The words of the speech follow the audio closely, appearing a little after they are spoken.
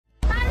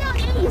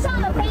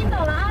可以走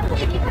了啊，可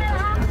以离开了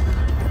啊。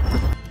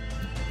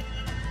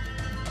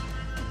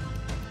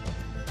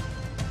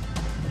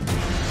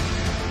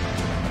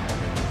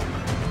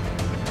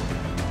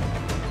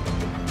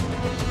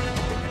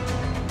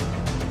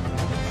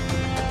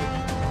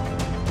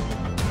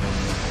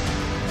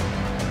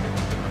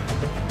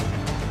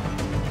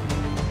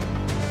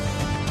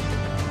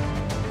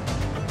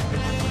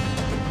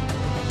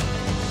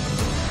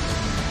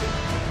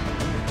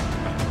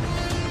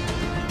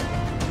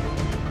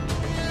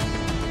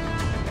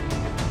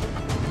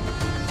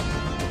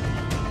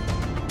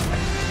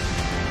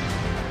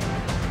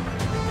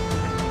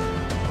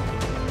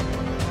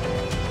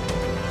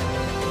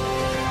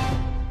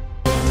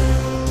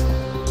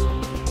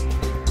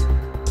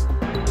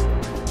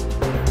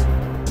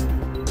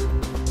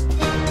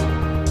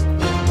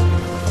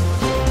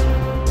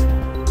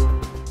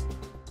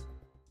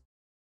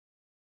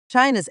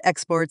China's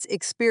exports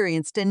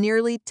experienced a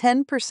nearly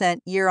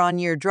 10%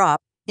 year-on-year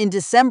drop in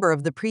December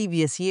of the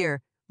previous year,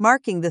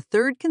 marking the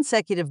third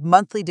consecutive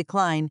monthly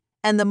decline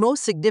and the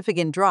most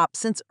significant drop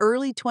since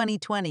early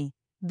 2020.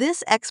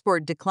 This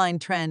export decline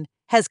trend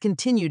has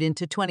continued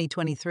into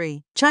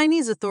 2023.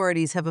 Chinese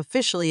authorities have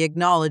officially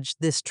acknowledged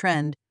this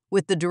trend,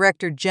 with the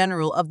Director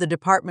General of the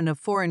Department of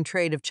Foreign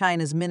Trade of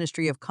China's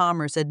Ministry of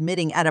Commerce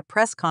admitting at a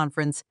press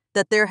conference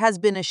that there has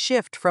been a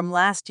shift from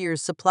last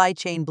year's supply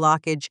chain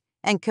blockage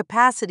and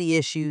capacity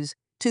issues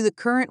to the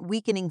current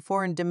weakening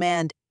foreign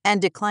demand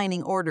and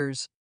declining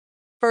orders.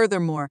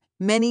 Furthermore,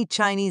 many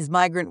Chinese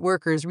migrant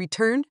workers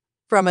returned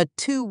from a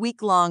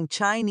 2-week-long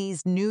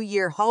Chinese New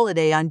Year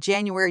holiday on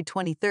January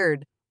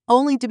 23rd,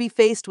 only to be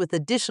faced with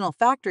additional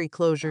factory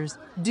closures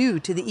due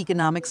to the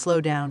economic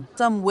slowdown.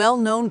 Some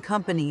well-known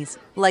companies,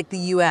 like the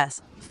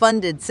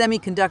U.S.-funded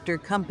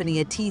semiconductor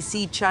company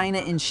ATC China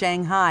in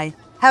Shanghai,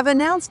 have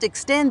announced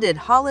extended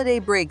holiday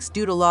breaks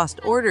due to lost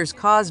orders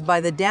caused by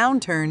the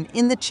downturn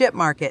in the chip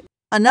market.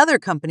 Another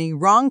company,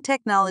 Rong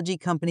Technology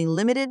Company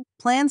Limited,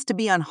 plans to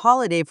be on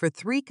holiday for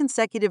 3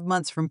 consecutive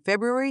months from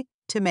February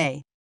to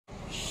May.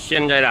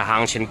 现在的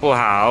行情不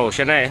好，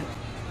现在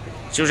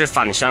就是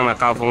反向了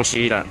高峰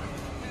期了，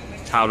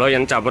好多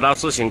人找不到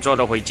事情做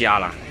都回家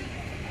了。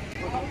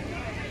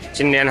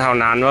今年好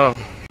难哦，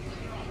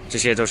这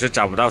些都是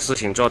找不到事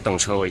情做等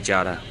车回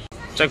家的。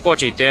再过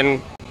几天。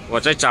 我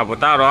再找不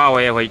到的话，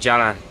我也回家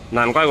了。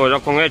难怪我说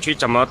工业区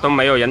怎么都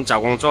没有人找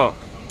工作，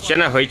现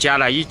在回家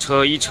了，一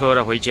车一车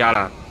的回家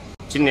了。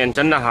今年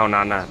真的好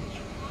难啊！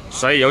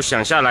所以有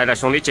想下来的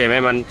兄弟姐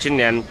妹们，今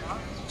年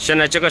现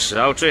在这个时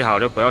候最好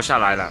就不要下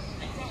来了。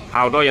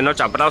好多人都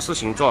找不到事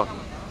情做，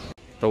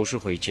都是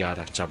回家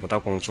的，找不到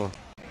工作。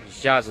一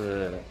下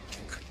子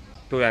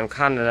突然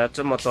看了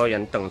这么多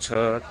人等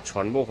车，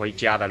全部回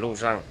家的路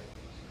上，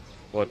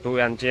我突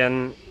然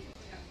间。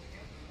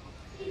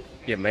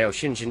 也没有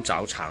信心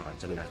找厂了，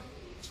真的。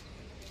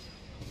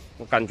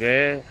我感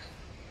觉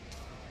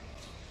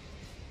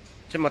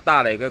这么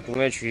大的一个工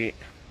业区，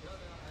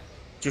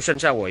就剩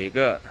下我一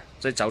个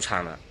在找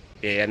厂了，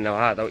别人的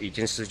话都已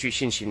经失去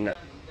信心了，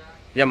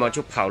要么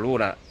就跑路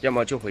了，要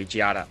么就回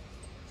家了，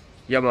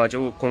要么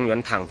就公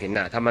园躺平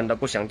了，他们都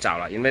不想找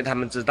了，因为他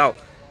们知道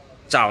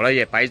找了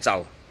也白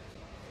找，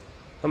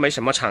都没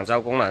什么厂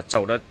招工了，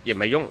走了也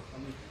没用，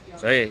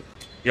所以。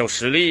 有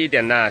实力一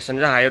点的，身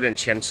上还有点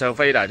钱车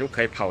费的，就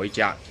可以跑回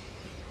家。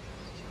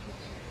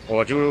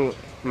我就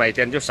每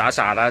天就傻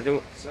傻的，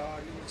就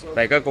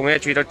每个工业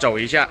区都走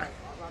一下，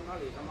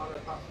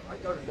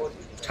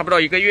差不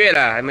多1个月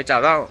了，还没找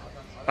到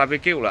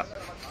barbecue 了。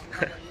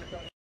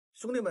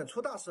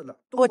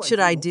What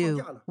should I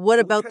do? What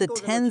about the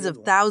tens of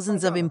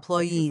thousands of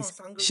employees?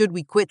 Should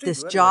we quit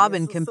this job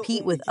and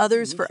compete with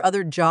others for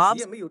other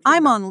jobs?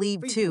 I'm on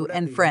leave too,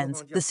 and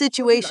friends, the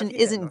situation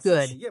isn't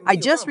good. I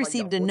just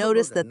received a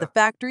notice that the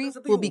factory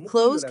will be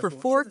closed for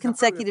 4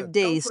 consecutive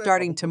days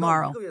starting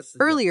tomorrow.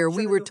 Earlier,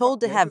 we were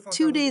told to have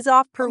 2 days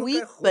off per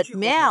week, but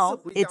now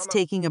it's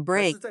taking a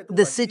break.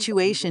 The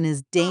situation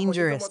is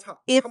dangerous.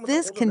 If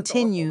this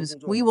continues,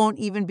 we won't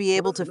even be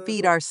able to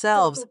feed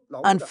ourselves.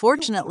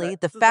 Unfortunately,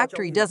 the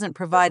factory doesn't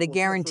provide a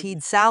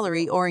guaranteed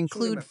salary or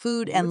include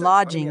food and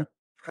lodging.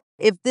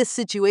 If this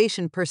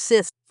situation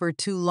persists for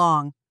too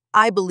long,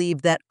 I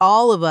believe that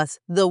all of us,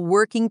 the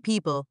working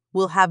people,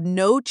 will have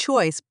no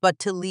choice but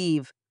to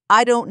leave.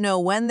 I don't know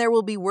when there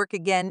will be work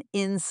again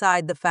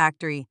inside the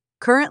factory.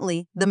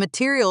 Currently, the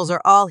materials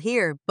are all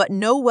here, but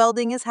no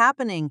welding is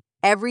happening.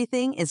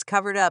 Everything is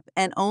covered up,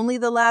 and only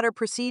the latter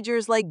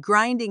procedures like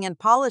grinding and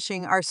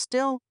polishing are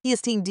still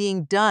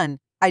being done.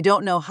 I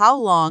don't know how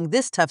long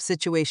this tough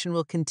situation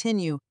will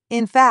continue.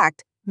 In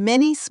fact,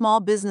 many small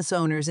business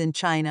owners in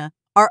China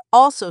are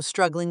also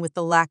struggling with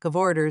the lack of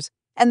orders,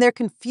 and they're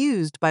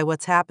confused by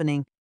what's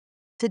happening.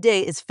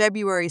 Today is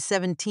February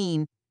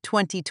 17,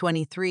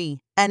 2023,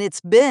 and it's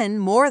been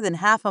more than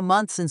half a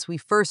month since we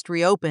first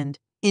reopened.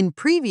 In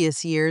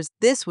previous years,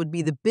 this would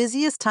be the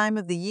busiest time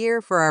of the year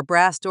for our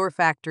brass door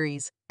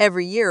factories.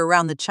 Every year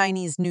around the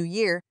Chinese New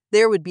Year,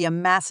 there would be a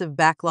massive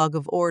backlog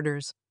of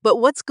orders.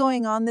 But what's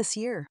going on this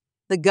year?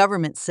 The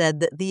government said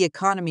that the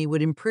economy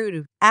would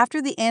improve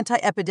after the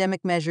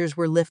anti-epidemic measures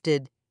were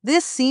lifted.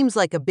 This seems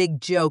like a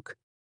big joke.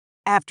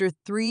 After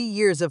 3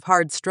 years of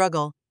hard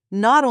struggle,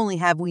 not only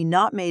have we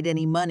not made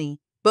any money,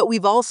 but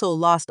we've also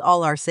lost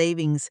all our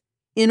savings.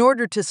 In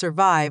order to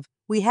survive,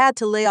 we had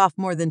to lay off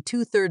more than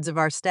 2/3 of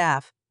our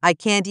staff. I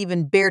can't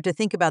even bear to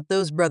think about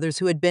those brothers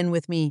who had been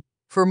with me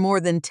for more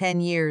than 10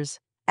 years.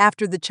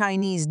 After the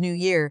Chinese New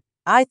Year,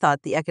 I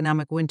thought the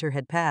economic winter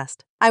had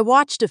passed. I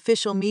watched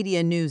official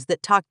media news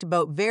that talked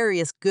about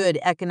various good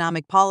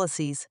economic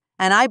policies,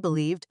 and I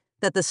believed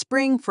that the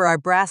spring for our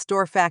brass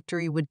door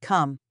factory would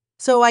come.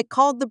 So I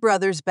called the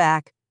brothers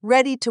back,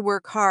 ready to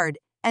work hard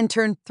and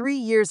turn 3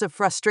 years of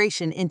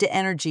frustration into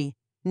energy.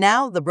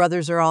 Now the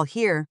brothers are all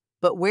here,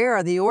 but where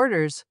are the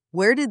orders?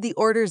 Where did the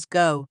orders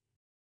go?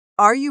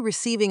 Are you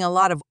receiving a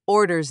lot of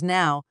orders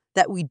now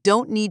that we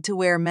don't need to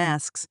wear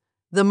masks?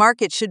 The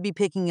market should be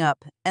picking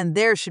up, and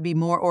there should be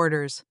more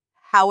orders.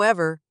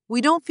 However,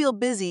 we don't feel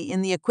busy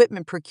in the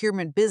equipment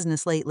procurement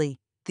business lately.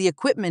 The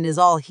equipment is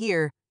all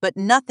here, but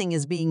nothing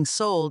is being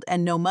sold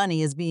and no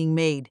money is being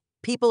made.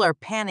 People are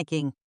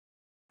panicking.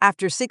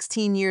 After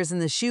 16 years in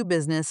the shoe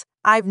business,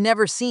 I've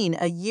never seen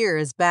a year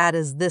as bad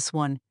as this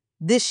one.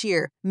 This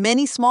year,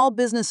 many small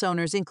business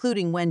owners,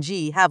 including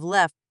Wenji, have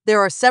left.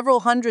 There are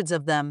several hundreds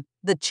of them.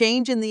 The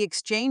change in the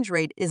exchange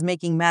rate is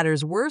making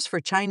matters worse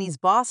for Chinese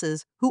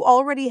bosses who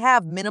already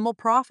have minimal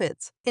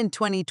profits. In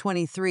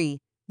 2023,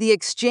 the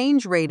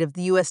exchange rate of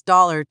the US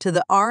dollar to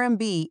the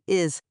RMB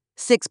is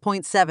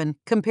 6.7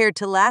 compared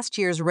to last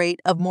year's rate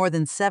of more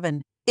than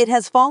 7. It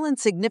has fallen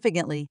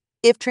significantly.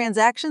 If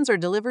transactions or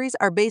deliveries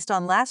are based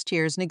on last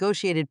year's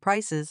negotiated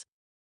prices,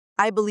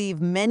 I believe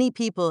many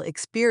people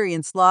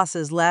experienced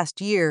losses last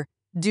year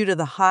due to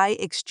the high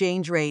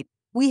exchange rate.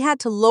 We had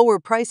to lower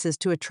prices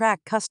to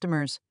attract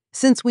customers.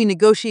 Since we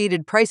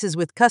negotiated prices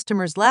with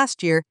customers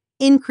last year,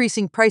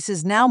 increasing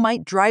prices now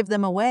might drive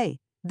them away.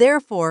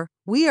 Therefore,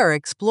 we are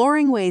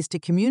exploring ways to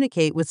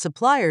communicate with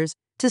suppliers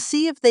to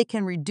see if they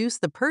can reduce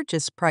the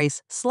purchase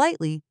price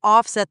slightly,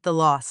 offset the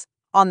loss.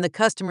 On the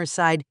customer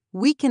side,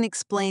 we can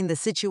explain the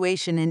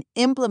situation and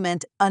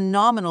implement a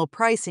nominal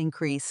price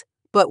increase,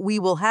 but we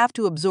will have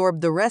to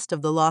absorb the rest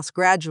of the loss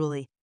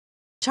gradually.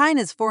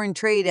 China's foreign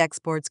trade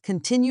exports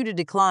continue to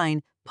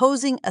decline,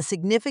 posing a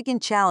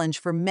significant challenge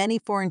for many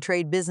foreign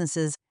trade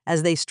businesses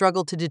as they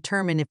struggle to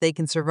determine if they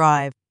can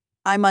survive.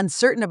 I'm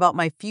uncertain about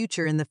my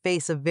future in the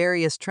face of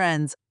various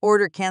trends,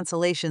 order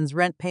cancellations,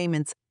 rent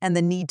payments, and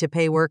the need to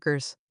pay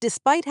workers.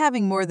 Despite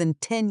having more than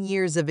 10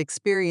 years of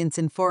experience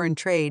in foreign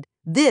trade,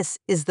 this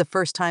is the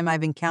first time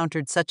I've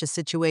encountered such a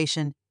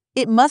situation.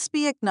 It must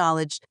be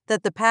acknowledged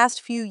that the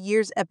past few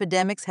years'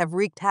 epidemics have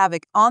wreaked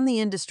havoc on the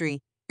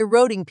industry,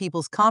 eroding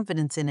people's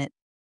confidence in it.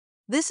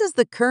 This is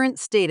the current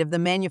state of the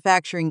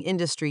manufacturing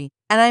industry,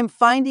 and I'm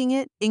finding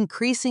it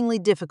increasingly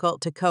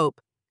difficult to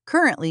cope.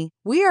 Currently,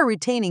 we are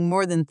retaining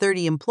more than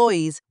 30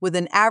 employees with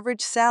an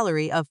average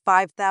salary of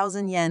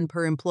 5,000 yen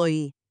per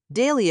employee.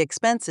 Daily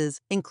expenses,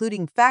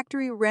 including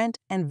factory rent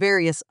and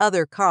various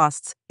other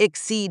costs,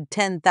 exceed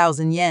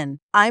 10,000 yen.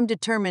 I'm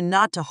determined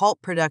not to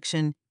halt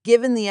production,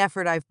 given the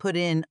effort I've put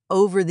in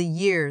over the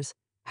years.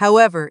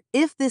 However,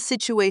 if this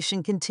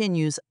situation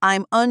continues,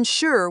 I'm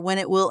unsure when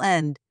it will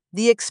end.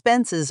 The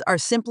expenses are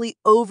simply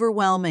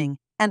overwhelming,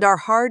 and our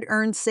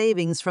hard-earned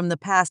savings from the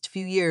past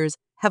few years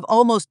have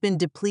almost been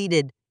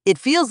depleted. It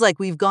feels like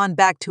we've gone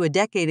back to a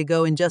decade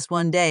ago in just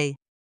one day.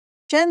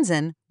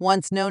 Shenzhen,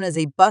 once known as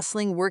a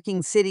bustling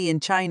working city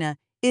in China,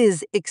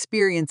 is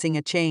experiencing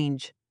a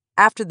change.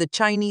 After the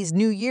Chinese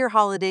New Year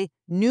holiday,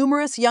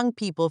 numerous young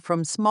people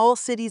from small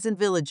cities and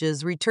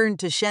villages returned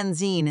to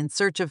Shenzhen in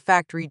search of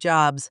factory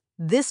jobs.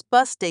 This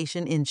bus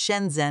station in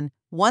Shenzhen,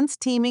 once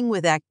teeming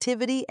with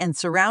activity and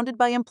surrounded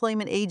by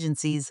employment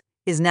agencies,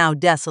 is now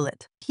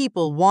desolate.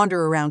 People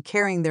wander around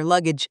carrying their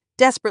luggage,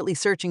 desperately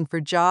searching for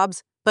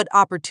jobs, but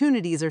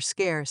opportunities are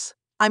scarce.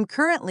 I'm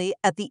currently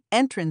at the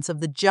entrance of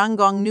the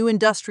Jiangong New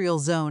Industrial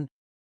Zone.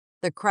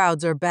 The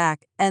crowds are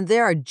back, and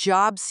there are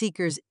job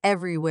seekers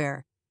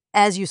everywhere.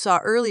 As you saw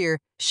earlier,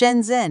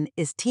 Shenzhen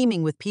is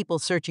teeming with people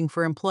searching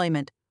for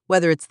employment,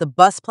 whether it's the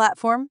bus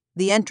platform,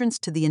 the entrance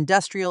to the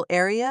industrial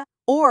area,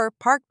 or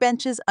park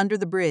benches under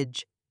the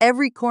bridge.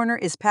 Every corner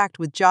is packed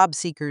with job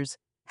seekers.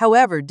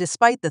 However,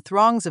 despite the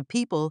throngs of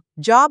people,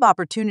 job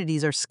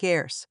opportunities are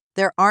scarce.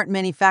 There aren't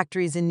many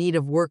factories in need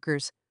of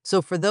workers,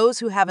 so for those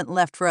who haven't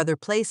left for other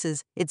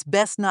places, it's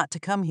best not to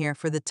come here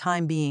for the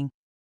time being.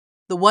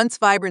 The once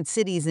vibrant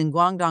cities in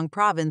Guangdong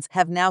province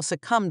have now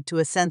succumbed to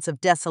a sense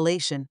of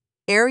desolation.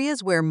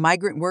 Areas where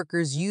migrant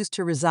workers used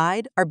to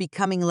reside are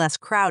becoming less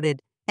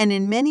crowded, and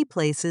in many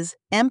places,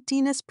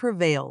 emptiness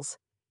prevails.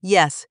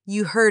 Yes,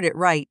 you heard it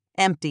right,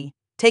 empty.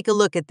 Take a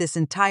look at this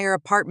entire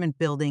apartment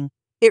building.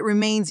 It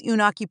remains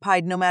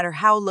unoccupied no matter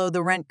how low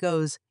the rent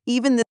goes.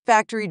 Even the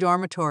factory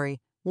dormitory,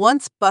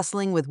 once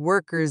bustling with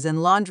workers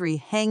and laundry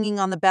hanging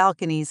on the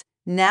balconies,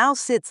 now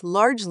sits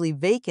largely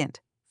vacant.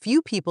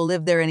 Few people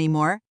live there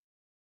anymore.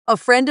 A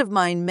friend of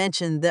mine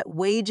mentioned that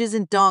wages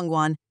in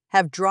Dongguan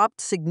have dropped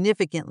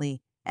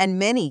significantly, and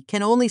many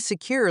can only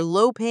secure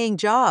low-paying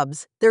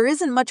jobs. There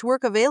isn't much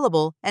work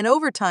available, and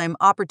overtime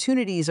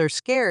opportunities are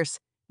scarce,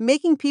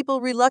 making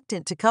people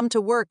reluctant to come to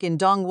work in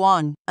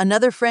Dongguan.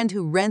 Another friend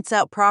who rents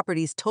out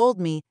properties told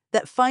me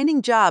that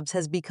finding jobs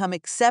has become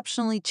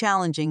exceptionally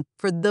challenging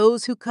for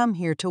those who come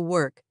here to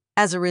work.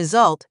 As a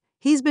result,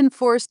 he's been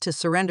forced to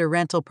surrender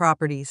rental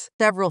properties.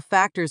 Several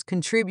factors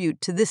contribute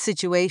to this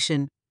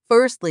situation.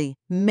 Firstly,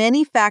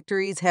 many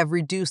factories have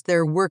reduced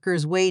their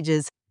workers'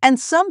 wages, and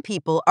some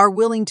people are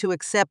willing to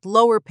accept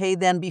lower pay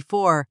than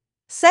before.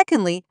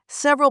 Secondly,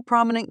 several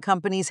prominent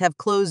companies have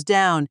closed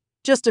down.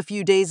 Just a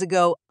few days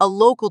ago, a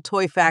local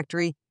toy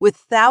factory with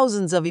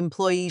thousands of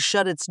employees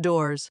shut its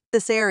doors.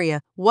 This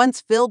area,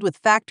 once filled with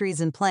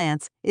factories and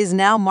plants, is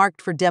now marked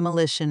for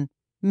demolition.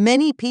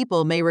 Many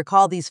people may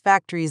recall these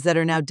factories that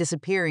are now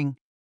disappearing.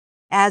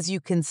 As you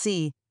can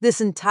see,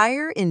 this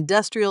entire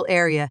industrial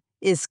area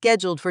is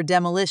scheduled for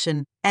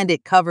demolition, and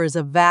it covers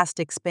a vast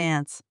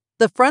expanse.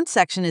 The front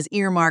section is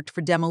earmarked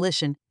for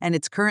demolition, and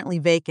it's currently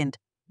vacant.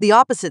 The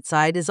opposite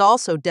side is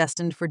also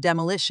destined for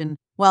demolition,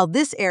 while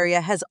this area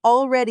has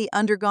already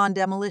undergone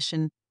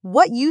demolition.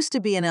 What used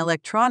to be an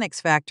electronics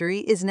factory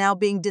is now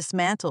being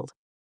dismantled.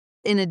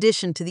 In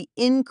addition to the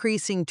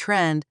increasing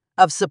trend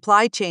of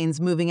supply chains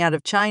moving out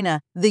of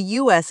China, the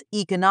U.S.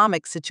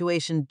 economic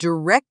situation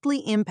directly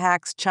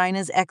impacts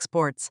China's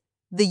exports.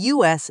 The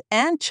U.S.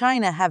 and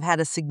China have had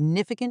a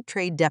significant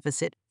trade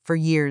deficit for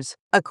years.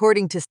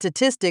 According to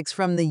statistics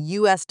from the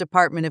U.S.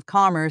 Department of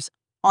Commerce,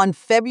 on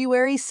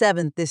February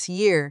 7th this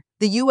year,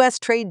 the U.S.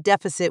 trade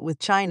deficit with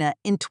China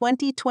in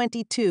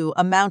 2022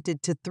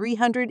 amounted to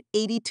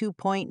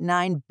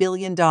 $382.9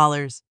 billion.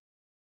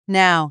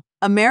 Now,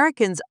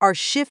 Americans are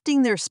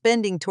shifting their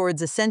spending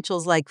towards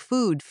essentials like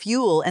food,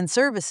 fuel, and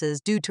services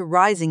due to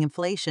rising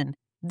inflation.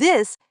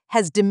 This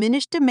has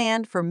diminished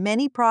demand for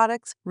many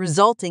products,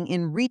 resulting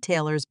in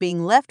retailers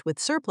being left with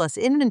surplus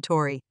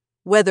inventory.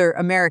 Whether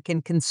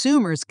American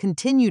consumers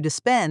continue to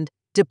spend,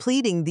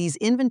 depleting these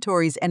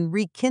inventories and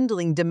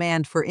rekindling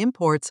demand for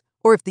imports,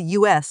 or if the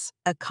U.S.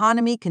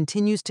 economy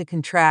continues to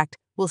contract,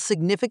 will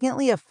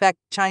significantly affect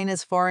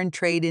China's foreign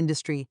trade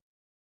industry.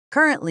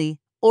 Currently,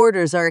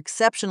 orders are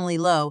exceptionally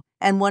low,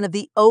 and one of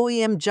the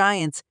OEM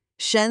giants,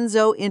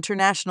 Shenzhou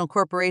International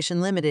Corporation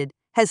Limited,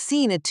 has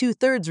seen a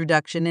two-thirds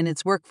reduction in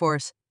its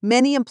workforce.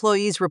 Many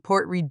employees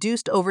report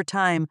reduced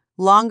overtime,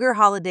 longer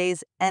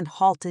holidays, and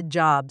halted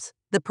jobs.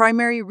 The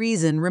primary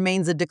reason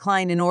remains a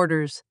decline in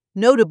orders.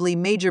 Notably,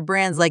 major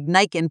brands like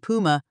Nike and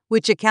Puma,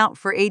 which account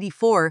for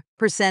 84%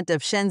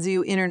 of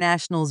Shenzhou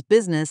International's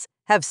business,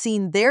 have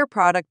seen their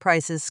product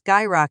prices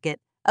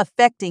skyrocket,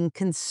 affecting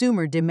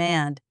consumer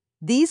demand.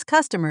 These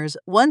customers,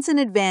 once an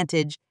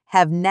advantage,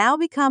 have now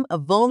become a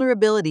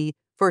vulnerability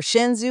for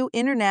Shenzhou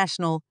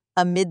International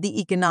amid the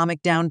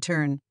economic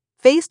downturn.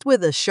 Faced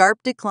with a sharp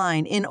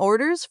decline in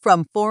orders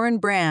from foreign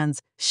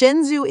brands,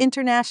 Shenzhou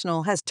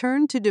International has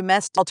turned to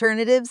domestic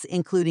alternatives,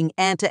 including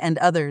Anta and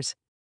others.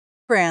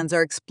 Brands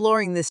are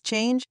exploring this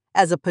change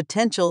as a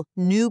potential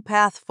new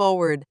path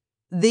forward.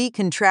 The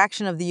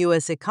contraction of the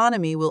U.S.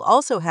 economy will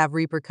also have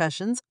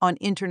repercussions on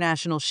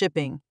international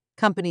shipping.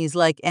 Companies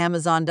like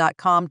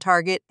Amazon.com,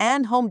 Target,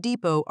 and Home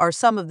Depot are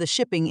some of the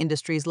shipping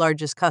industry's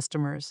largest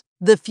customers.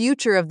 The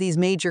future of these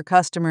major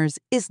customers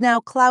is now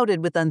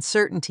clouded with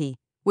uncertainty,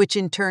 which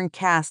in turn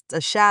casts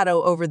a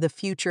shadow over the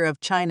future of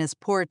China's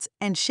ports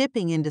and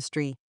shipping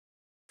industry.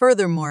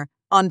 Furthermore,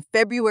 on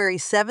February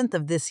 7th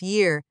of this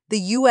year, the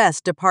U.S.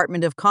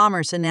 Department of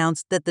Commerce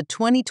announced that the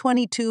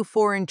 2022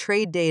 foreign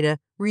trade data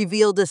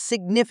revealed a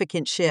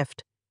significant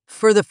shift.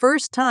 For the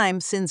first time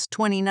since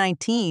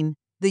 2019,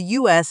 the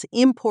U.S.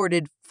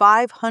 imported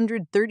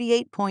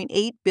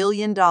 $538.8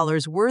 billion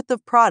worth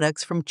of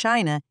products from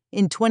China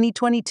in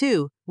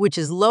 2022, which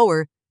is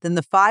lower than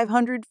the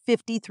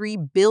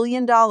 $553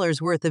 billion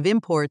worth of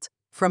imports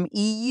from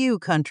EU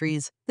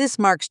countries. This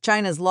marks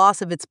China's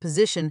loss of its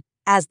position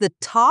as the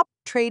top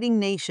trading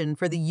nation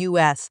for the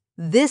U.S.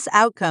 This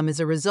outcome is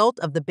a result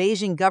of the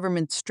Beijing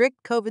government's strict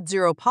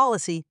COVID-0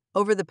 policy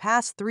over the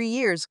past 3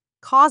 years,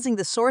 causing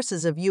the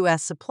sources of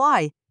U.S.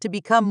 supply to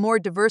become more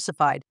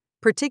diversified,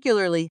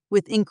 particularly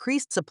with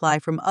increased supply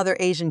from other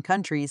Asian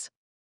countries.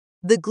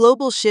 The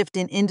global shift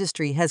in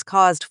industry has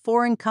caused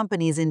foreign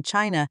companies in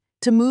China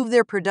to move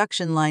their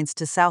production lines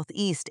to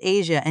Southeast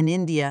Asia and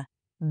India.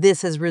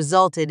 This has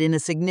resulted in a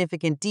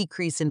significant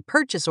decrease in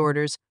purchase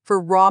orders for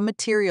raw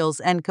materials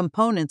and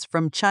components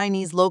from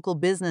Chinese local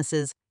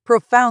businesses,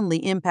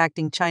 profoundly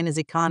impacting China's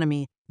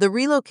economy. The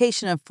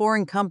relocation of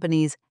foreign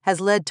companies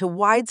has led to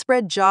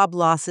widespread job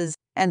losses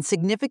and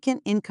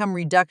significant income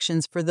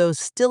reductions for those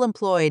still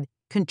employed,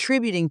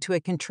 contributing to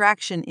a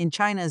contraction in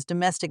China's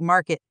domestic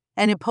market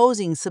and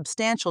imposing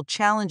substantial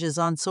challenges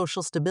on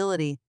social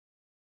stability.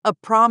 A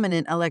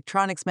prominent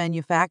electronics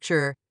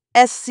manufacturer,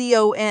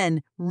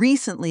 Xi'an,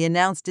 recently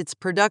announced its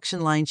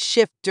production line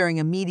shift during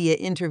a media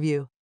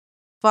interview.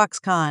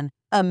 Foxconn,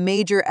 a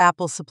major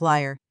Apple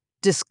supplier,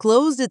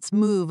 disclosed its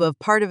move of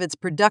part of its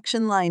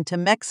production line to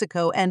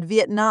Mexico and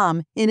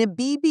Vietnam in a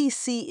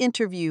BBC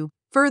interview,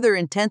 further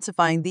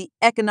intensifying the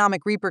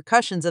economic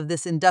repercussions of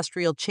this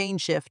industrial chain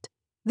shift.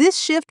 This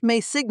shift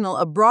may signal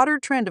a broader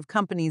trend of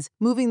companies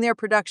moving their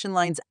production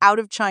lines out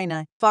of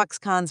China.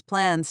 Foxconn's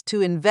plans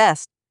to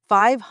invest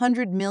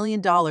 $500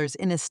 million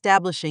in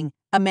establishing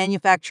a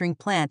manufacturing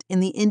plant in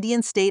the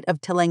Indian state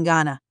of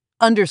Telangana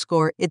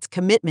underscore its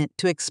commitment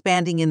to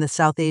expanding in the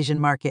South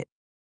Asian market.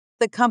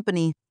 The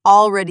company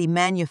already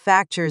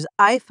manufactures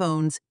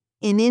iPhones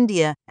in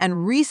India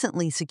and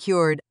recently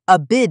secured a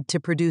bid to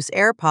produce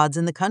AirPods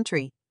in the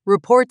country.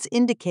 Reports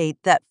indicate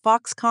that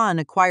Foxconn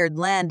acquired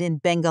land in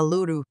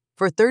Bengaluru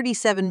for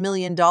 $37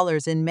 million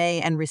in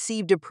May and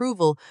received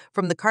approval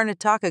from the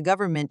Karnataka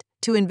government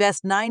to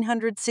invest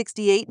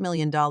 $968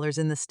 million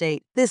in the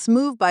state. This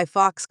move by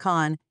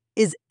Foxconn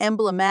is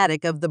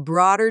emblematic of the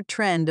broader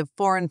trend of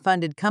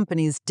foreign-funded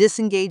companies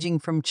disengaging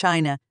from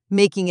China,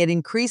 making it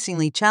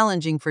increasingly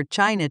challenging for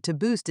China to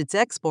boost its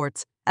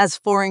exports. As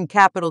foreign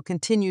capital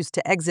continues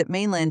to exit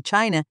mainland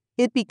China,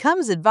 it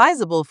becomes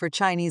advisable for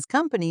Chinese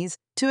companies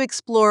to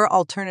explore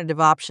alternative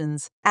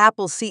options.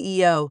 Apple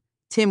CEO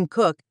Tim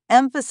Cook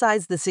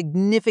emphasized the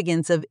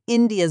significance of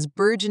India's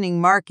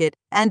burgeoning market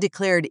and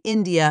declared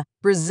India,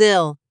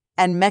 Brazil,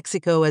 and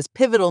Mexico as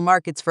pivotal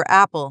markets for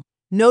Apple,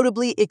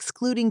 notably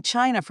excluding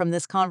China from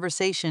this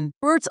conversation.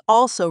 Reports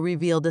also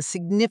revealed a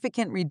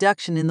significant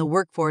reduction in the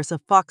workforce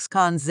of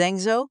Foxconn's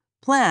Zhengzhou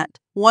plant,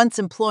 once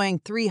employing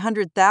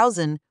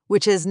 300,000,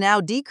 which has now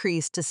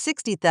decreased to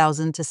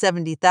 60,000 to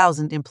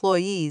 70,000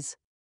 employees.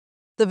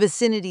 The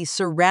vicinity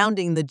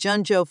surrounding the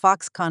Zhengzhou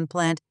Foxconn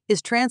plant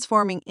is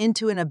transforming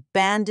into an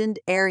abandoned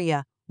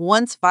area.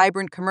 Once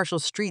vibrant commercial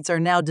streets are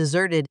now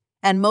deserted,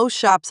 and most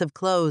shops have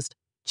closed.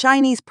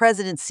 Chinese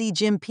President Xi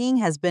Jinping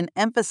has been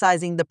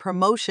emphasizing the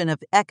promotion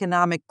of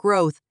economic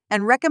growth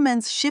and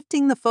recommends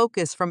shifting the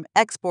focus from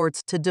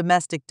exports to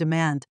domestic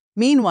demand.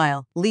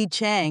 Meanwhile, Li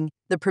Qiang,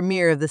 the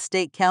premier of the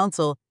State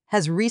Council,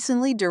 has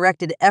recently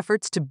directed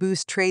efforts to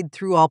boost trade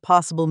through all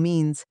possible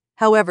means.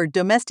 However,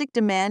 domestic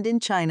demand in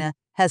China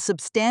has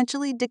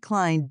substantially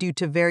declined due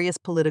to various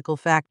political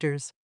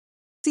factors.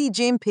 Xi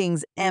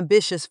Jinping's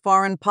ambitious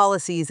foreign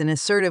policies and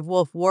assertive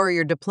wolf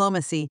warrior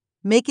diplomacy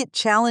make it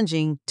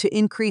challenging to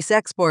increase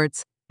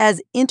exports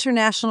as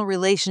international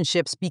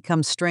relationships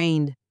become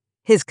strained.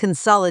 His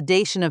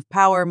consolidation of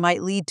power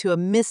might lead to a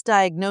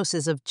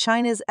misdiagnosis of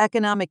China's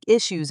economic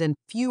issues and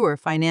fewer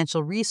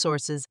financial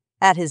resources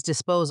at his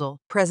disposal.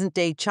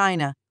 Present-day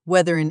China,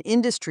 whether in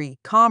industry,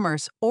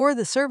 commerce, or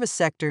the service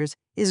sectors,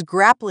 is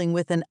grappling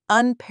with an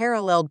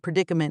unparalleled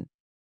predicament.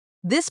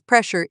 This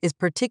pressure is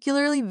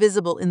particularly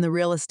visible in the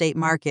real estate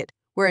market,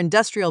 where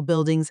industrial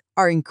buildings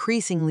are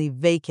increasingly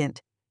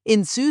vacant.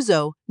 In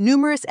Suzhou,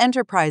 numerous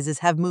enterprises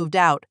have moved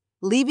out,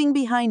 leaving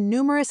behind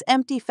numerous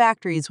empty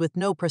factories with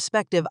no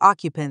prospective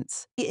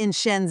occupants. In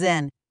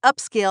Shenzhen,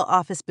 upscale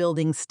office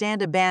buildings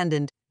stand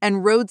abandoned,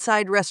 and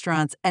roadside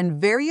restaurants and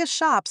various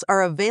shops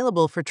are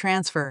available for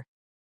transfer.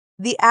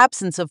 The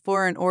absence of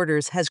foreign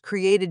orders has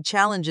created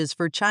challenges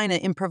for China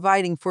in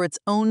providing for its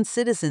own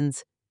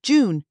citizens.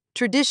 June,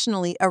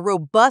 traditionally a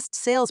robust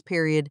sales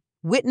period,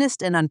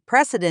 witnessed an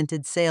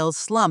unprecedented sales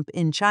slump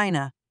in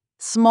China.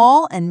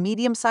 Small and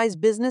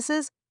medium-sized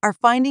businesses are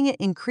finding it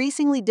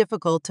increasingly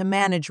difficult to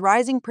manage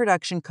rising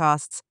production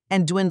costs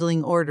and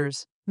dwindling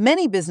orders.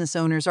 Many business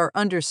owners are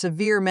under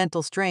severe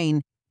mental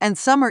strain, and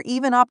some are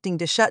even opting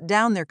to shut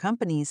down their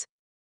companies.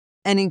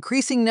 An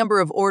increasing number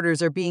of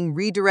orders are being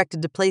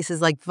redirected to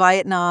places like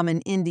Vietnam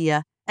and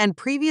India, and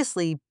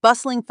previously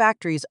bustling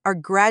factories are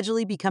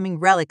gradually becoming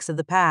relics of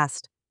the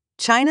past.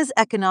 China's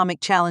economic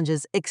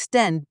challenges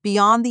extend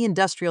beyond the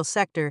industrial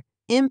sector,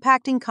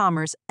 impacting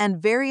commerce and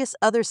various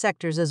other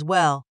sectors as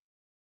well.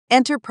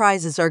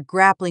 Enterprises are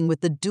grappling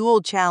with the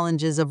dual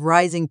challenges of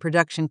rising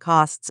production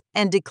costs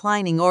and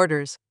declining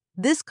orders.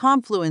 This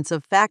confluence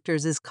of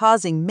factors is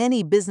causing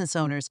many business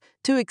owners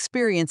to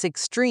experience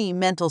extreme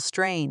mental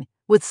strain,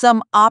 with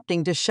some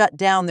opting to shut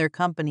down their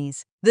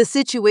companies. The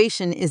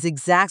situation is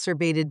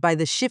exacerbated by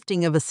the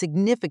shifting of a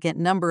significant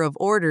number of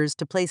orders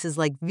to places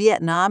like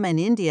Vietnam and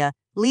India,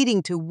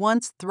 leading to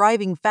once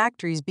thriving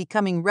factories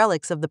becoming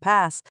relics of the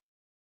past.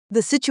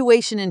 The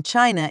situation in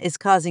China is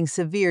causing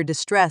severe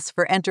distress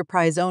for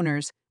enterprise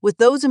owners, with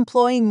those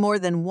employing more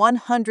than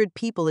 100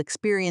 people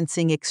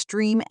experiencing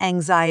extreme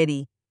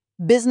anxiety.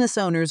 Business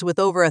owners with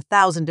over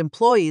 1,000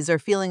 employees are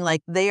feeling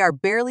like they are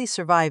barely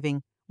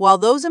surviving, while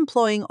those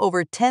employing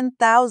over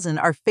 10,000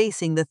 are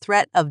facing the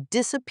threat of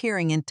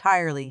disappearing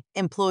entirely.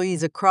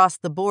 Employees across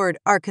the board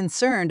are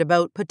concerned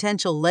about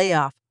potential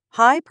layoff.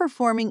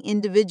 High-performing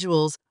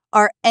individuals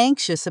are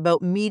anxious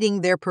about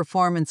meeting their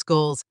performance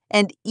goals,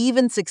 and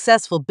even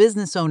successful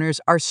business owners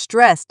are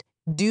stressed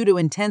due to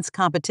intense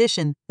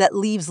competition that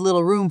leaves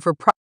little room for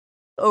progress.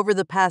 Over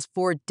the past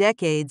 4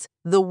 decades,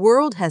 the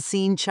world has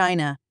seen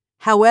China.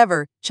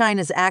 However,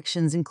 China's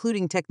actions,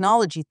 including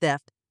technology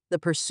theft, the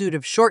pursuit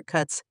of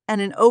shortcuts, and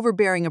an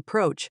overbearing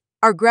approach,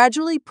 are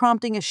gradually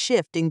prompting a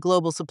shift in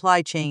global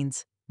supply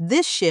chains.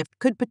 This shift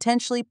could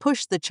potentially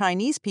push the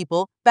Chinese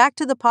people back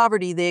to the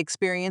poverty they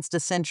experienced a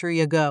century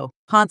ago.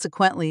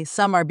 Consequently,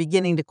 some are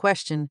beginning to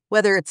question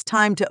whether it's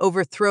time to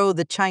overthrow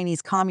the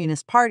Chinese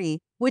Communist Party,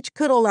 which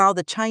could allow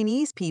the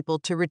Chinese people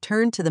to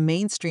return to the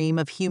mainstream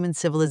of human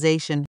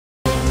civilization.